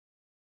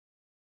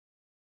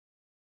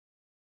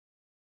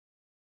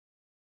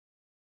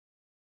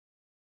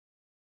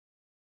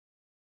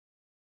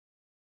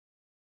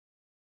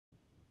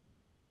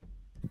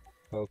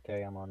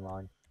Okay, I'm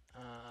online.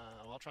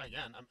 Well, I'll try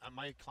again.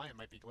 My client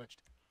might be glitched.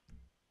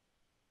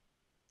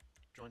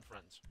 Join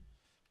friends.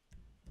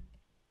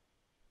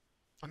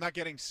 I'm not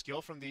getting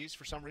skill from these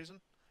for some reason.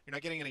 You're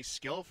not getting any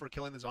skill for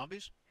killing the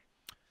zombies.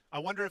 I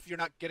wonder if you're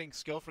not getting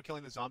skill for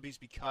killing the zombies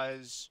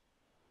because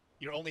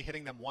you're only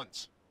hitting them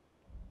once.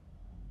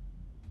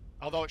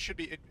 Although it should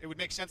be, it would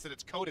make sense that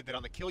it's coded that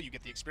on the kill you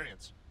get the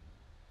experience.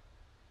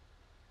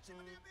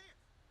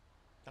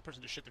 That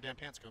person just shit their damn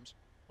pants, Coombs.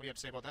 What do you have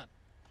to say about that?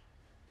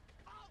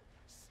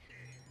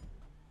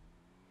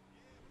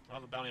 I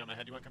have a bounty on my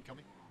head. You want to come kill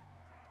me?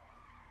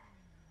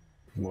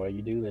 What do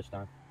you do this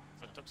time?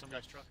 I took some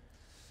guy's truck.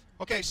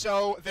 Okay,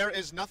 so there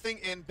is nothing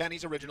in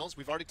Benny's Originals.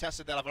 We've already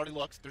tested that. I've already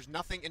looked. There's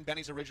nothing in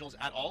Benny's Originals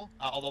at all.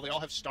 Although they all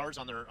have stars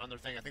on their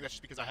thing. I think that's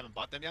just because I haven't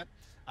bought them yet.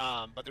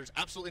 But there's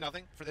absolutely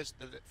nothing for this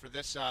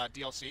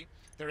DLC.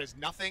 There is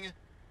nothing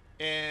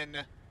in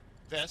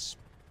this.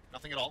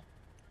 Nothing at all.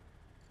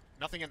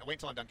 Nothing in. Wait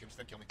until I'm done, Kim.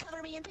 Then kill me.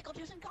 Cover me in pickle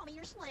juice and call me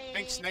your slave.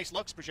 Thanks, nice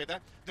looks. Appreciate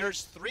that.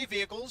 There's 3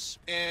 vehicles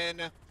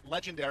in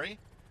Legendary.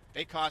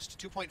 They cost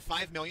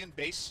 2.5 million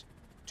base,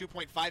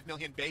 2.5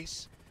 million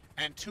base,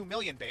 and 2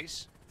 million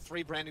base.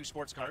 3 brand new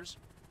sports cars,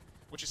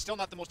 which is still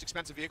not the most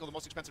expensive vehicle. The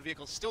most expensive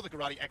vehicle is still the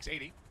Garati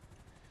X80.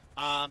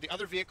 The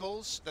other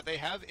vehicles that they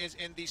have is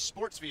in the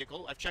sports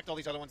vehicle. I've checked all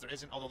these other ones. There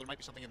isn't, although there might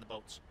be something in the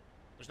boats.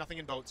 There's nothing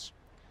in boats,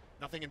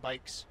 nothing in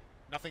bikes,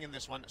 nothing in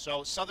this one.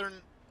 So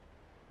Southern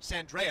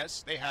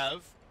Sandreas, they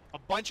have a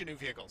bunch of new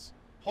vehicles.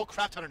 Whole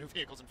crap ton of new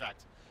vehicles, in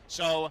fact.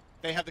 So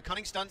they have the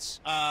Cunning Stunts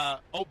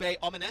Obey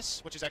Ominous,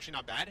 which is actually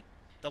not bad.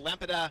 The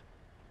Lampada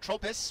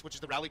Tropis, which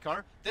is the rally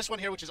car. This one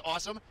here, which is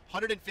awesome,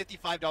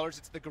 $155.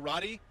 It's the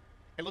Garati.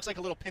 It looks like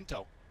a little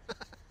Pinto.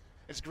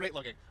 It's great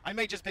looking. I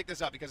may just pick this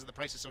up because the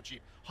price is so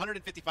cheap.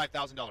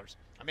 $155,000.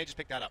 I may just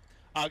pick that up.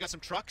 I got some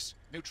trucks,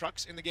 new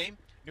trucks in the game,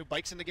 new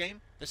bikes in the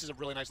game. This is a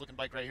really nice looking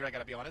bike right here, I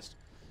gotta be honest.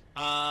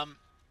 And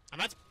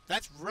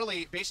that's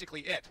really basically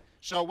it.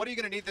 So what are you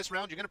gonna need this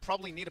round? You're gonna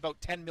probably need about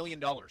 $10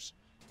 million.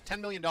 $10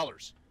 million. There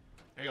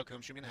you go,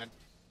 Coom. Shoot me in the head.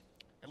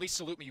 At least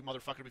salute me, you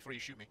motherfucker, before you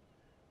shoot me.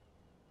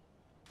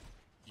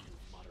 You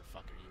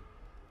motherfucker, you.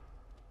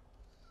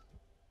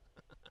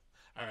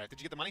 Alright, did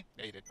you get the money?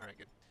 Yeah, you did. Alright,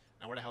 good.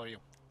 Now where the hell are you?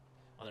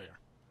 Oh, there you are.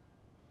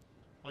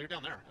 Oh, you're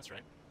down there. That's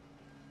right.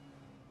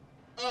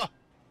 Ugh!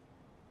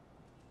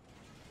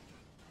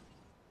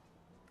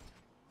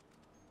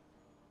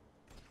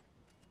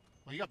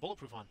 Well, you got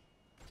bulletproof on.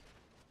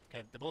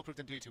 Okay, the bulletproof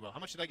didn't do you too well. How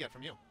much did I get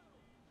from you?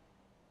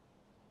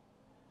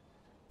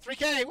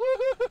 3K!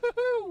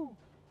 Woohoo!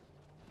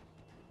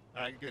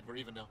 Alright, good. We're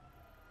even now.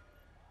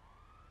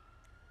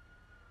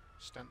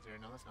 Stunt theory.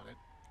 No, that's not it.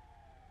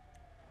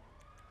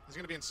 Is it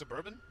going to be in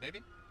Suburban? Maybe?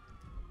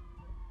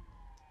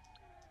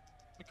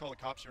 Let me call the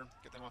cops here.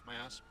 Get them off my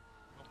ass.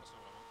 Oh, that's not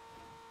what I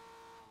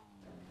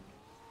want.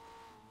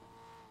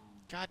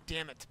 God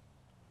damn it.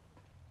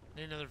 I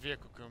need another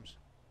vehicle, Coombs.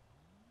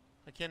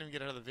 I can't even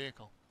get out of the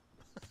vehicle.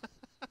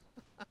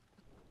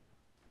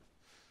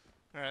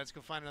 Alright, let's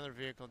go find another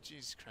vehicle.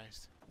 Jesus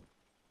Christ.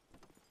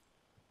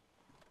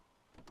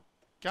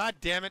 God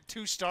damn it.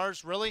 2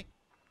 stars? Really?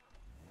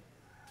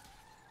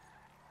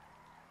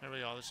 There we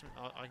go.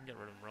 I can get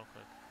rid of him real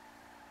quick.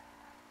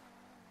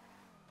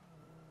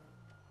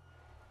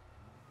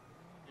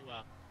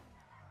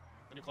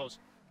 The new clothes.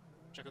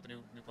 Check out the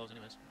new clothes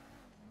anyways.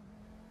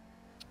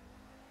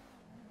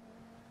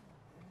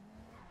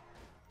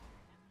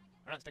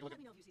 Alright, let's take a look at...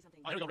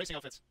 Oh, here we go. Racing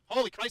outfits.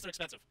 Holy Christ, they're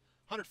expensive.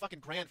 100 fucking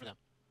grand for them.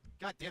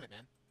 God damn it, man.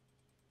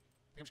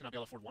 I think I'm just gonna be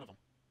able to afford one of them.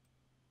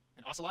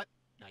 An Ocelot?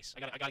 Nice. I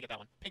gotta get that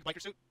one. Pink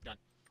biker suit? Done.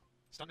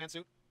 Stuntman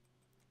suit?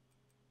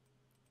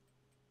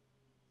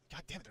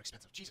 God damn it, they're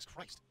expensive. Jesus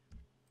Christ.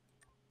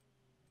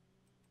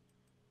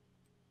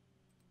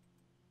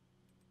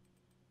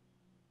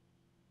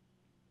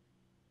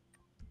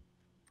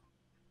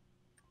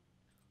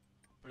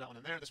 Put that one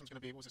in there. This one's gonna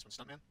be, what was this one?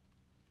 Stuntman?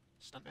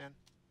 Stuntman.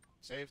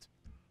 Saved.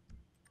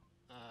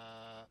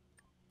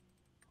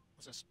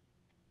 What's this?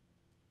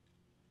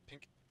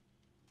 Pink.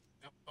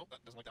 Yep. Oh,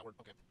 that doesn't like that word.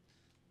 Okay.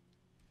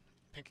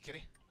 Pink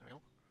kitty. There we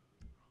go.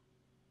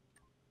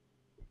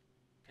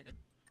 Okay, good.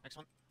 Next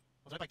one.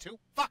 Oh, did I buy 2?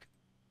 Fuck!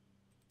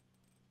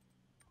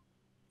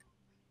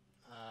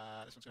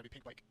 This one's gonna be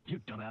pink bike. You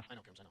dumbass. I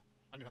know, Kims, I know.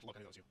 I don't even have to look at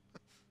any of those, you.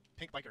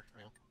 Pink biker. There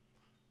we go.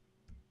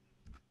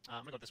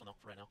 I'm gonna go with this one, though,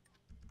 for right now.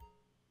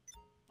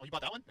 Oh, you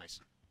bought that one? Nice.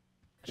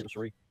 It was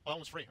free. Oh, that one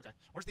was free. Okay.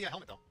 Where's the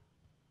helmet, though?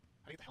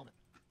 How do you get the helmet?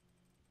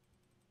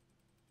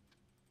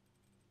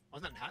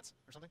 Wasn't that in hats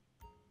or something?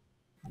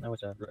 No,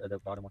 it's the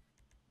bottom one.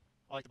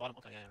 Oh, like the bottom.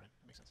 Okay, yeah, right.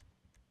 That makes sense.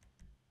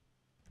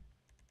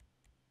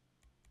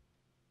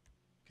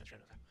 Okay,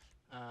 straight.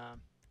 Okay.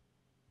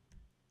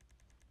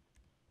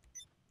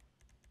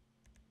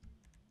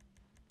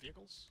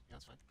 Vehicles? Yeah,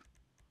 that's fine.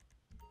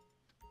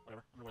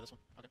 Whatever. I'm gonna wear this one.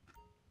 Okay.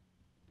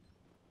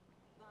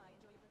 Bye.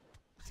 Enjoy your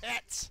birthday.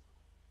 Tits!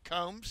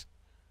 Combs.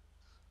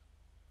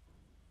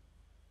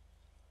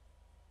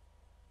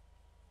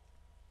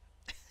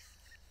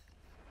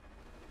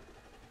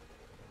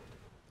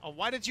 Oh,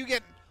 why did you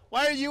get...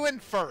 Why are you in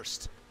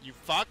first? You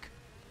fuck.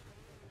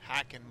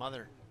 Hacking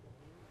mother.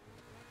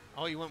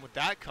 Oh, you went with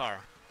that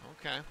car.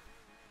 Okay.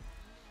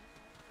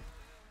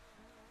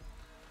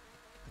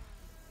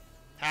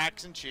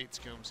 Hacks and cheats,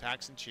 Coombs.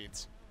 Hacks and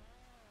cheats.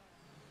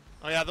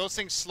 Oh yeah, those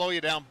things slow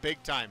you down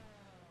big time.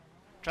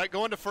 Try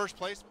going to first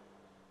place.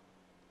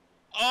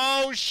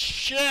 Oh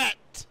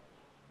shit!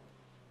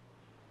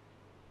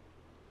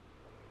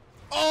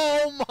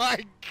 Oh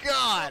my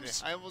god!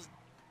 I almost.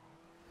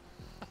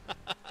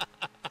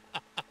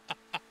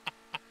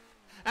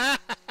 Oh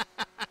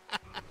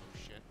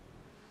shit.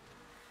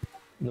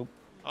 Nope.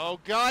 Oh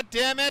god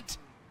damn it!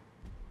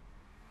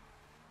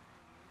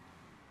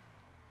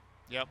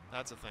 Yep,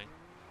 that's a thing.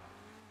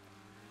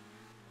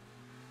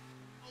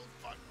 Oh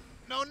fuck.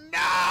 No,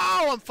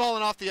 no! I'm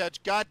falling off the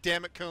edge. God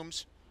damn it,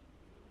 Coombs.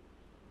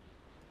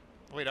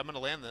 Wait, I'm gonna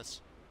land this.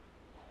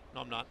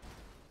 No, I'm not.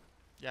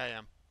 Yeah, I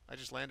am. I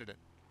just landed it.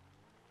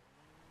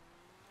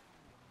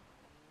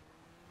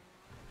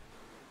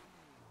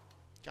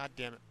 God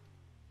damn it.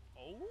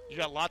 Oh. You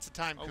got lots of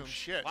time, Oh, Coombs.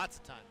 shit. Lots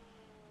of time.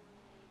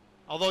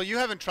 Although you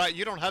haven't tried,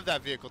 you don't have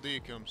that vehicle, do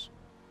you, Coombs?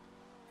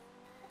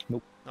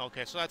 Nope.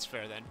 Okay, so that's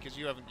fair then, because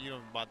you haven't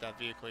bought that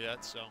vehicle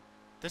yet. So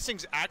this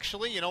thing's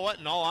actually, you know what?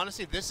 In all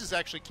honesty, this is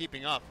actually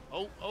keeping up.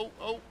 Oh, oh,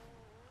 oh.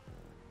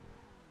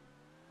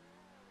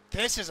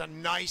 This is a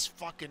nice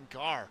fucking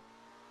car.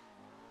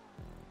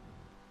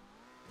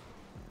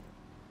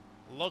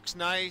 Looks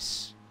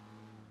nice.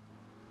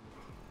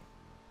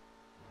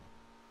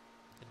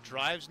 It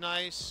drives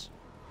nice.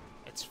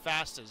 It's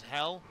fast as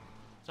hell.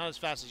 It's not as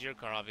fast as your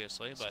car,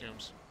 obviously, but.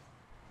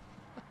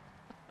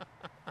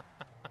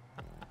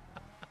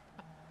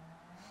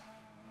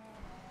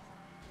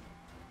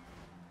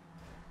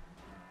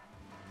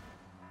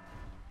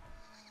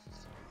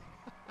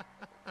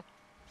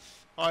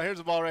 Oh,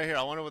 here's a ball right here.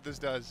 I wonder what this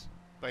does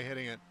by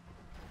hitting it.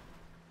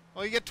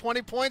 Oh, you get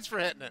 20 points for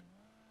hitting it.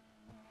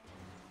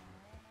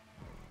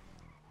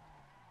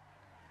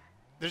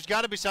 There's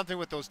got to be something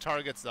with those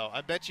targets, though. I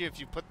bet you if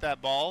you put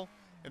that ball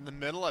in the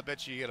middle, I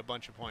bet you get a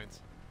bunch of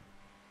points.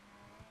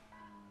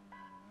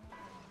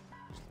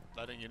 Just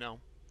letting you know.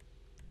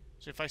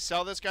 So if I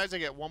sell this, guys, I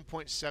get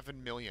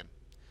 1.7 million.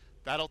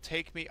 That'll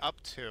take me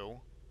up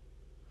to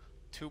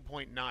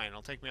 2.9.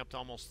 It'll take me up to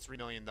almost $3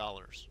 million.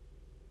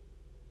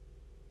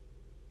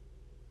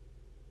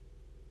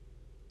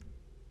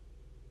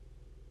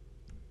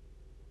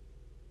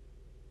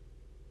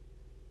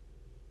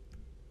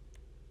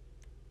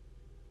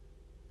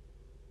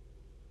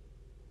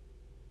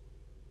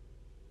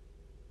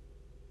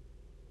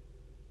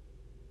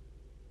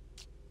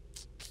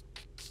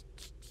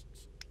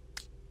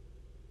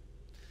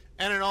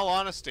 And in all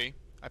honesty,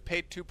 I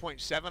paid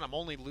 2.7. I'm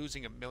only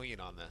losing $1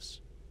 million on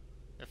this.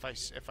 If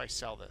I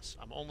sell this,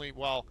 I'm only,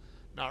 well,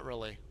 not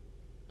really.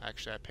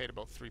 Actually, I paid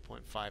about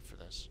 3.5 for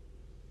this.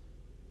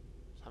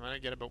 So I'm gonna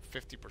get about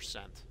 50%.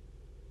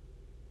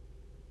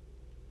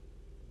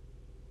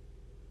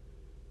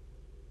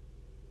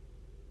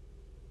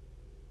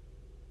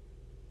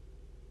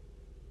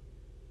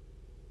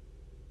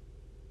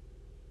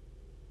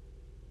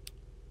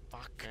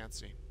 Fuck,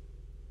 fancy.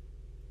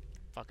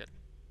 Fuck it.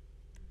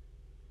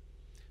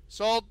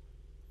 Sold.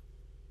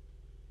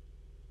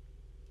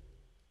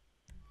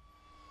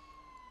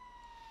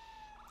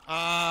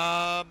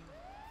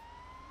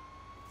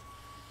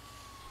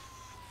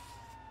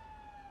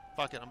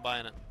 Fuck it, I'm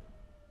buying it.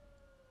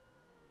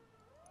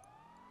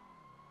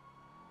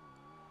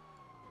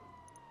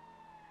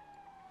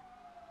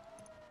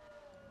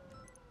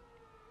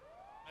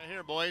 Right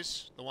here,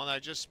 boys. The one I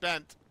just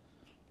spent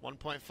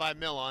 1.5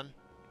 mil on.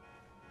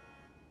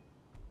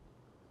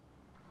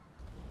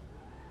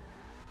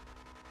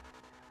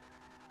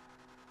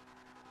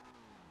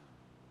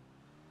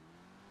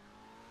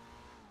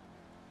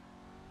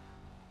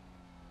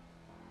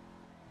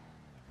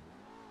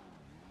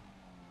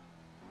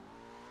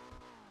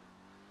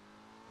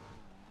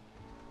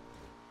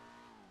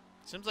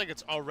 Seems like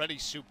it's already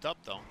souped up,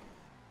 though.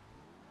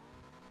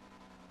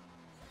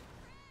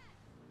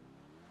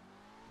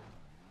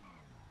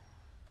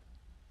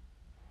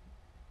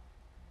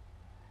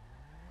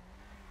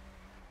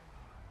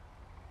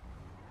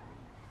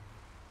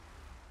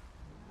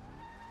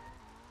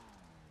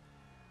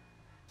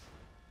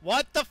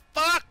 What the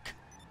fuck?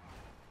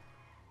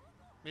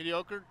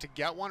 Mediocre to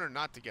get one or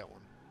not to get one?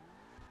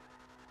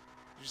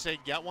 Did you say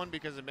get one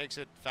because it makes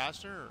it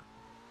faster, or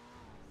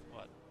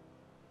what?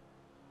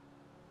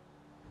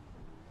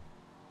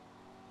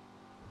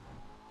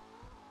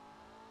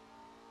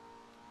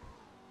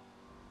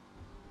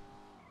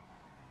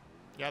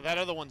 Yeah, that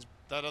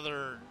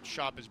other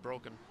shop is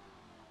broken.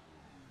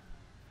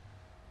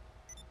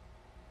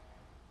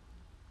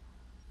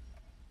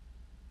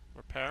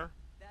 Repair.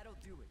 That'll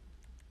do it.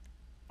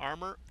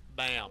 Armor.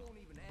 Bam. Won't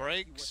even ask you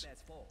Brakes. what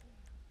that's for.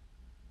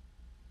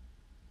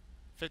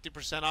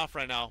 50% off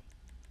right now.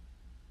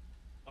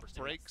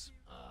 Brakes.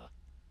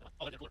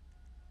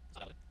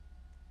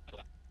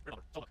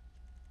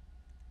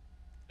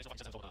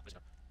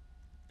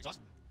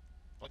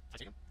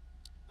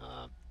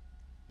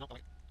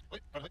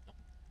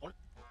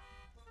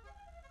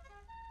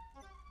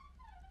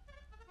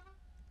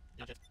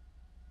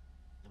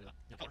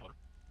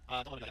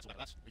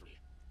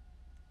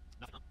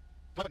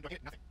 Do I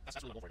get nothing? That's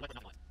really low for you. Do I put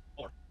nothing on it?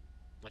 Or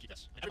do I keep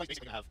this? Everybody's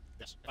basically going to have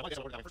this. If I want this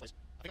over in the first place,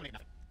 I think I'm making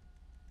nothing.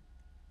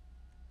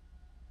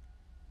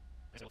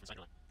 I say look inside,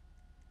 don't I?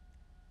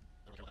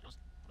 I don't care what that goes.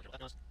 I don't care what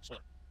that goes.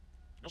 Spoiler.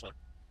 No spoiler.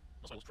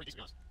 No spoiler. It's pretty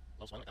decent, to be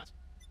honest. Low spoiler like that.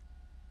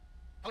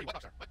 How many white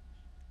box are? What?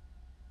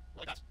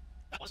 Like that.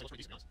 That honestly looks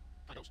pretty decent, to be honest.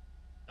 Kind of goes.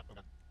 Yep,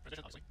 okay.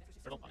 Transition, obviously.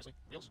 Turbo, obviously.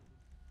 Wheels.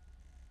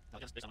 Now,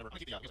 again, based on number. I'm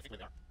going to keep the wheels the way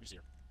they are. Let me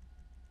see here.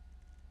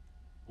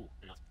 Ooh,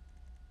 maybe not.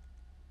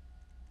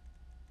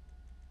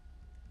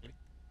 Maybe?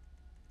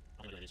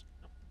 I'm going to do these.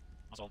 No.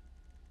 Also,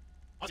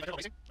 honestly, my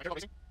turbo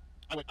basing,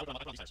 I would run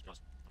these tires, to be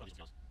honest. I would run these,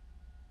 to be honest.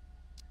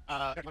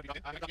 There, you want to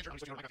be I'm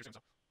just doing my so.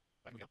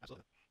 But moving on,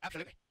 absolutely.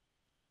 Absolutely.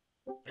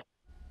 There you go.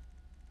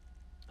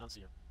 Let's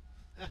see here.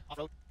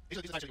 Off-road. These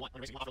are the tires that you want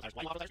when racing. Off-road tires.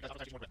 Why do you off-road tires? Because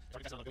off-road tires use more grip. So I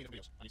think that's another video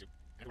videos. I need to.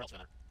 Everywhere else, no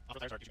matter.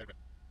 Off-road tires are usually better grip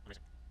when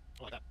racing.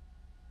 Oh, like that.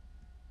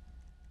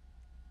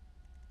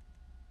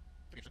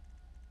 Pretty interesting.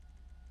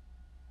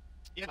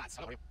 Yeah, that's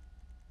how are you?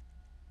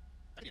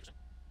 That'd be interesting.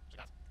 Just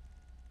like that.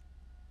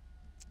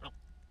 I don't know.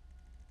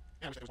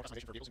 Yeah, I wish there was more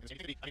customization for vehicles. I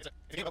mean, it's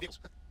a game about vehicles.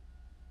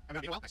 I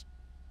mean, well, nice.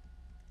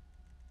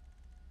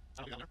 So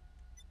I don't do that there.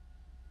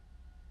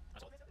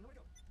 That's all.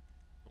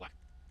 Black.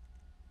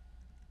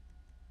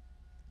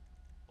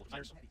 Open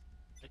tires.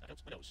 Okay, that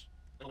goes. Windows.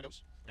 Little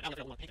windows. Okay, now we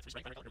have to go paint it 3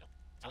 spray. Here we go.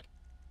 Metallic.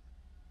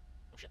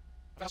 Oh shit.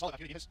 I forgot all that.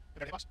 Unity is.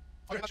 Everyday box.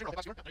 Oh, yeah, that's your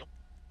box. There you go.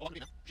 Oh, I'm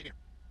going to be now. Shit here.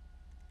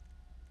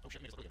 Oh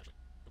shit, it's a little good actually.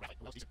 The graphic.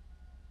 Who else needs it?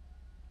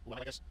 Ooh, I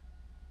like this.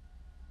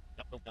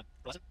 Yep, boom, done.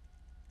 Bronze. Okay,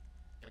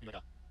 we can do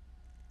like a.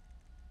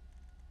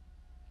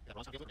 Yeah,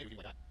 bronze on field. Maybe we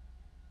can do like that.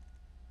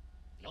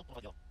 Yellow?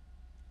 What about yellow?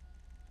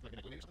 Like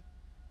maybe or something?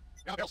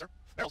 Yeah, barrels, sir.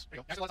 Barrels. There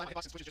you go. Actually, a lot of time,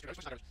 hitboxes, switches,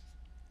 switch tires.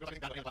 There's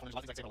nothing bad about any platform. There's a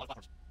lot of things I say about a lot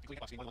of platforms. Including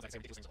hitboxing, one of the ones I say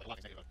ridiculous things, like a lot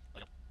of things negative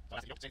about it. Like, so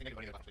that's, you don't say anything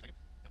negative about any of the platforms. Thank you.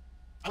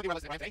 Yeah. I would do what I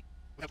was today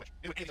without Twitch.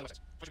 Any of the other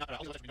websites. Twitch not, all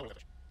the other websites, no without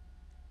Twitch.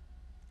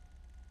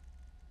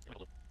 Give me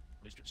a blue.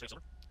 Release straight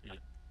silver. Give me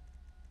a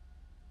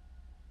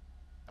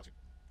that was good.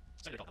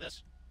 Secondary top of this.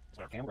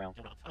 Cam brown.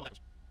 Cam brown. I don't know what that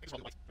was. I think it's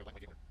probably white. Very white,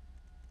 white,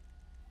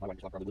 My white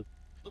is probably blue.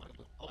 blue.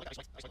 Blue. Oh, I like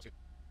that. Ice white's good.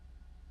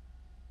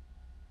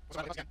 What's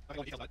about again? I think I'll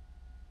go into details about it.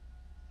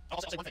 I'll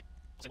say one thing.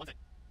 I'll say one thing.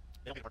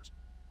 They don't pay the partners.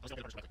 They don't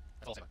pay the partners correctly.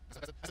 That's all I'll say about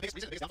it. That's the biggest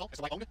reason, the biggest downfall. It's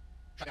the white owned.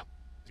 Shut down.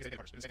 It's because they pay the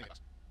partners. They didn't say anything about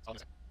us. That's all I'm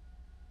going to say.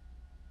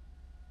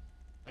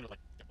 I know,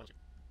 like, yeah, that was good.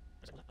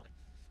 Okay.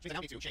 So we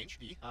now need to change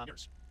the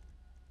mirrors.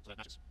 So that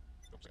matches.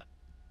 Boom, just like that.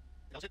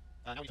 That was it.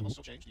 Now we can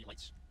also change the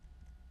lights.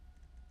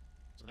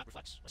 So that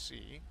reflects. Let's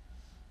see.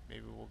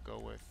 Maybe we'll go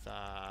with,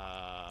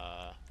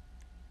 yeah,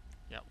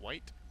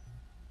 white.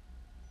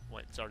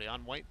 White's already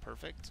on white.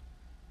 Perfect.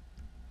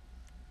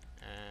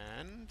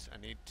 And I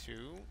need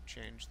to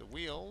change the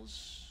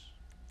wheels.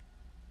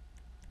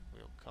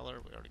 Wheel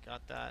color, we already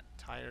got that.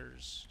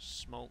 Tires,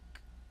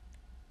 smoke.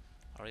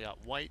 Already got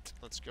white.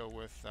 Let's go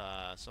with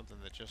something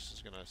that just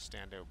is going to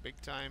stand out big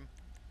time.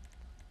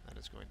 That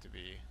is going to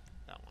be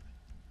that one.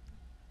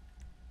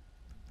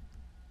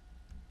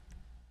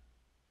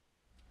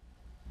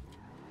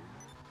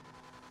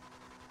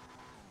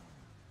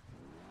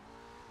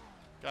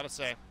 Gotta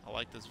say, I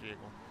like this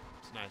vehicle.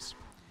 It's nice.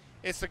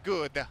 It's a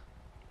good.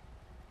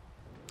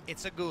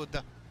 It's a good.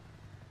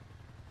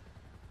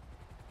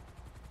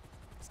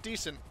 It's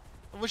decent.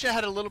 I wish I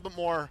had a little bit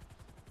more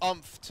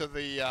oomph to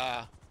the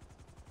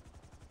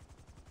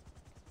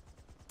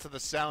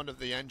sound of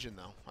the engine,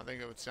 though. I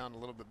think it would sound a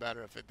little bit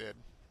better if it did.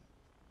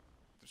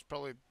 There's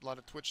probably a lot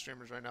of Twitch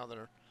streamers right now that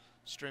are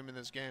streaming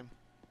this game.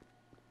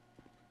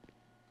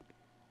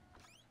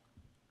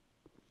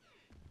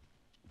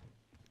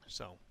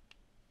 So,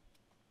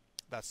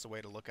 that's the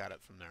way to look at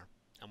it from there.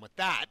 And with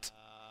that,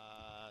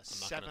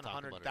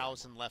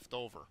 700,000 left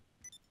over.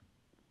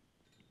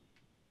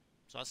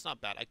 So that's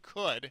not bad. I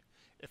could,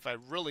 if I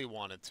really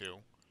wanted to,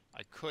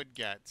 I could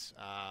get,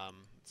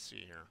 let's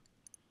see here.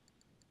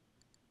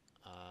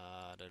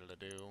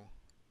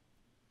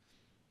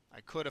 I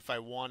could, if I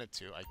wanted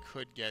to, I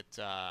could get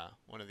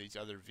one of these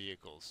other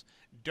vehicles.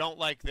 Don't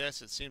like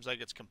this. It seems like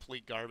it's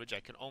complete garbage. I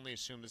can only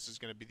assume this is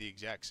going to be the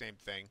exact same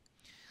thing.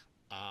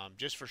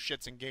 Just for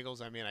shits and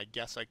giggles, I mean, I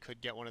guess I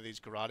could get one of these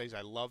Garatis.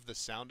 I love the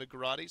sound of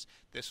Garatis.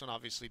 This one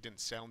obviously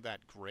didn't sound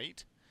that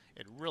great.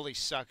 It really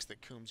sucks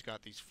that Coombs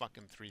got these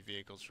fucking 3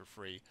 vehicles for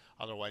free.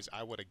 Otherwise,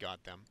 I would have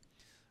got them.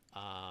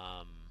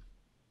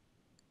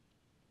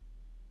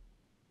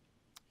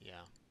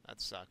 Yeah, that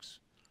sucks.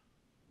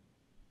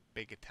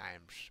 Big at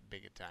times.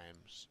 Big at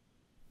times.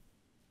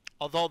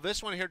 Although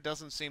this one here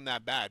doesn't seem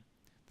that bad.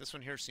 This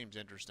one here seems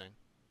interesting.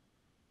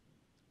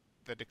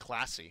 The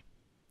DeClassy.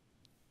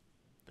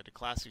 The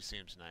DeClassy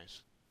seems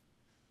nice.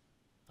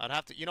 I'd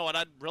have to, you know what,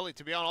 I'd really,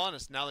 to be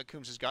honest, now that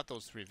Coombs has got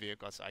those 3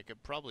 vehicles, I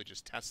could probably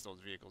just test those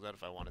vehicles out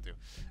if I wanted to.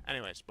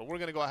 Anyways, but we're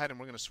going to go ahead and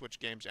we're going to switch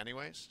games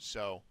anyways,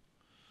 so